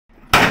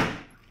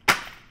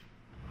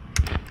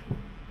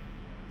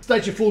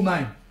State your full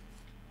name.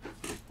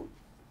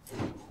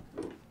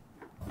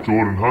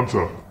 Jordan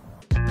Hunter.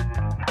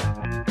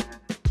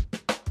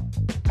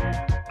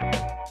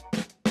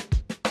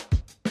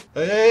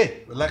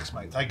 Hey, relax,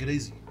 mate. Take it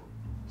easy.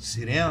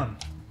 Sit down.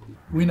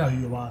 We know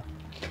who you are.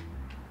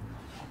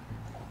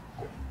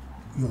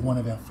 You're one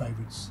of our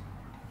favourites.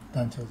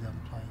 Don't tell the other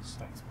players.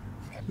 Thanks,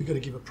 man. We've got to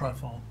give a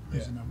profile.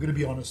 Yeah. I'm going to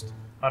be honest.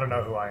 I don't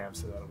know who I am,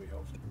 so that'll be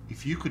helpful.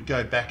 If you could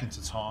go back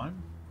into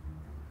time,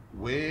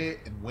 where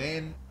and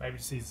when? Maybe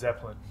see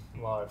Zeppelin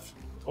live.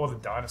 Or the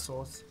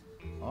Dinosaurs.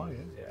 Oh, yeah.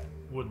 Yeah.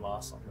 Wouldn't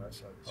last long though,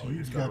 so So I'll you'd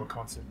just go to go- a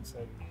concert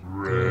instead.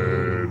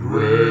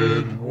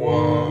 Red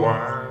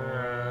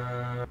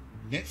wine.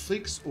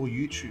 Netflix or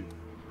YouTube?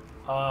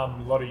 A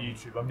lot of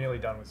YouTube. I'm nearly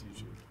done with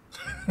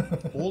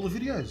YouTube. All the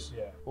videos?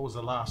 Yeah. What was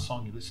the last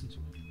song you listened to?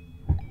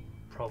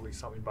 Probably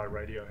something by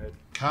Radiohead.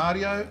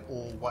 Cardio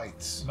or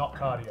weights? Not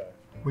cardio.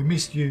 We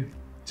missed you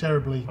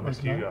terribly. I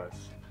missed you guys.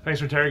 Thanks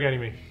for interrogating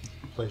me.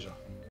 Pleasure.